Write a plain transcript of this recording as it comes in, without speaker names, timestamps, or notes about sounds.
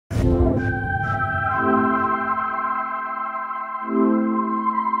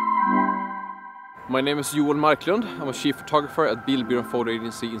My name is Joel Marklund. I'm a chief photographer at Bilbyrån Photo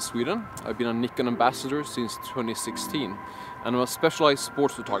Agency in Sweden. I've been a Nikon Ambassador since 2016 and I'm a specialized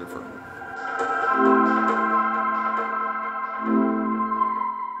sports photographer.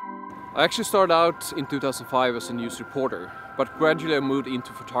 I actually started out in 2005 as a news reporter, but gradually I moved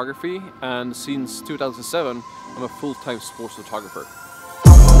into photography, and since 2007 I'm a full-time sports photographer.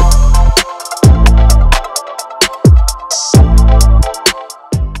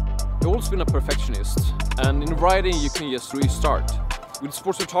 I've always been a perfectionist, and in writing you can just restart. With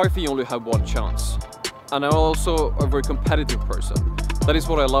sports photography you only have one chance. And I'm also a very competitive person. That is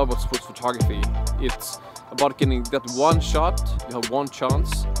what I love about sports photography. It's about getting that one shot, you have one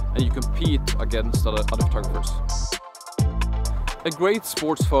chance, and you compete against other photographers. A great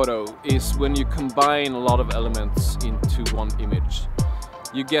sports photo is when you combine a lot of elements into one image.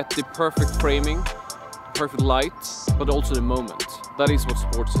 You get the perfect framing, perfect light, but also the moment. That is what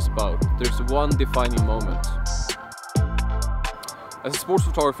sports is about. There's one defining moment. As a sports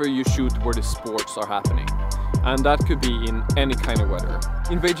photographer, you shoot where the sports are happening. And that could be in any kind of weather.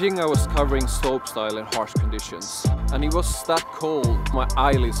 In Beijing I was covering slopestyle in harsh conditions. And it was that cold, my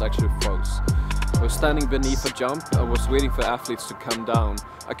eyelids actually froze. I was standing beneath a jump, I was waiting for athletes to come down.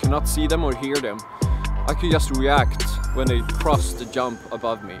 I could not see them or hear them. I could just react when they crossed the jump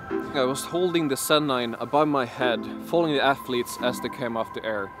above me. I was holding the Z9 above my head, following the athletes as they came off the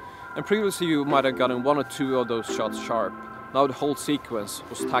air. And previously you might have gotten one or two of those shots sharp. Now the whole sequence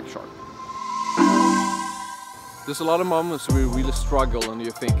was tack sharp. There's a lot of moments where you really struggle and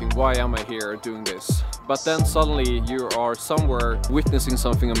you're thinking, why am I here doing this? But then suddenly you are somewhere witnessing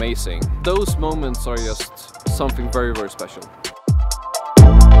something amazing. Those moments are just something very, very special.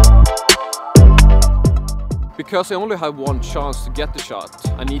 Because I only have one chance to get the shot,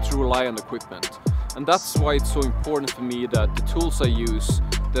 I need to rely on the equipment. And that's why it's so important for me that the tools I use,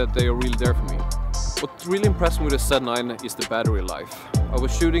 that they are really there for me. What really impressed me with the Z9 is the battery life. I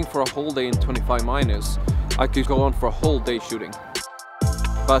was shooting for a whole day in 25 minus. I could go on for a whole day shooting.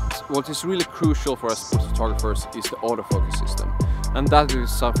 But what is really crucial for us sports photographers is the autofocus system. And that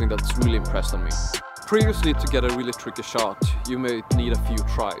is something that's really impressed on me. Previously, to get a really tricky shot, you may need a few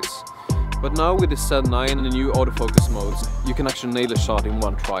tries. But now with the Z9 and the new autofocus modes, you can actually nail a shot in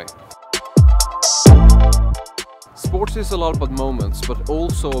one try. Sports is a lot about moments, but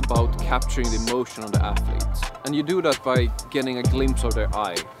also about capturing the emotion of the athlete. And you do that by getting a glimpse of their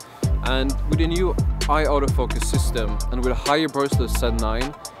eye. And with the new eye autofocus system and with a higher burst of the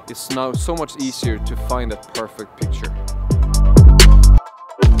Z9, it's now so much easier to find that perfect picture.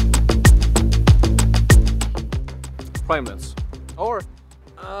 Prime lens. Or,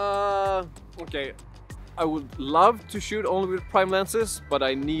 okay, I would love to shoot only with prime lenses, but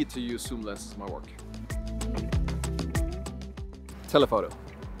I need to use zoom lenses in my work. Telephoto.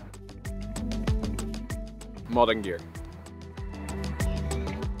 Modern gear.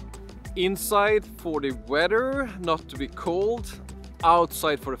 Inside for the weather, not to be cold.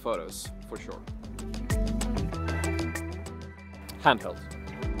 Outside for the photos, for sure. Handheld.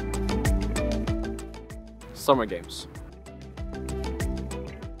 Summer games.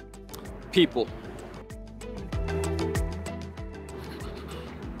 People.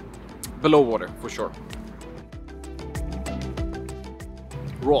 Below water, for sure.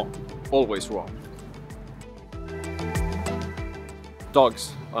 Raw. Always raw.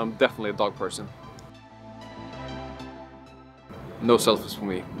 Dogs. I'm definitely a dog person. No selfies for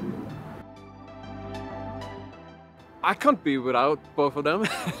me. I can't be without both of them.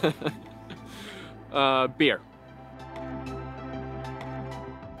 Beer.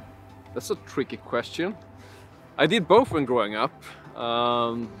 That's a tricky question. I did both when growing up.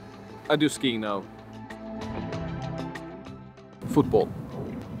 I do skiing now. Football.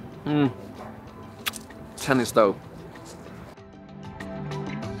 Tennis though.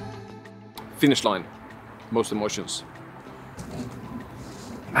 Finish line. Most emotions.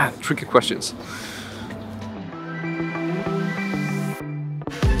 Man, tricky questions.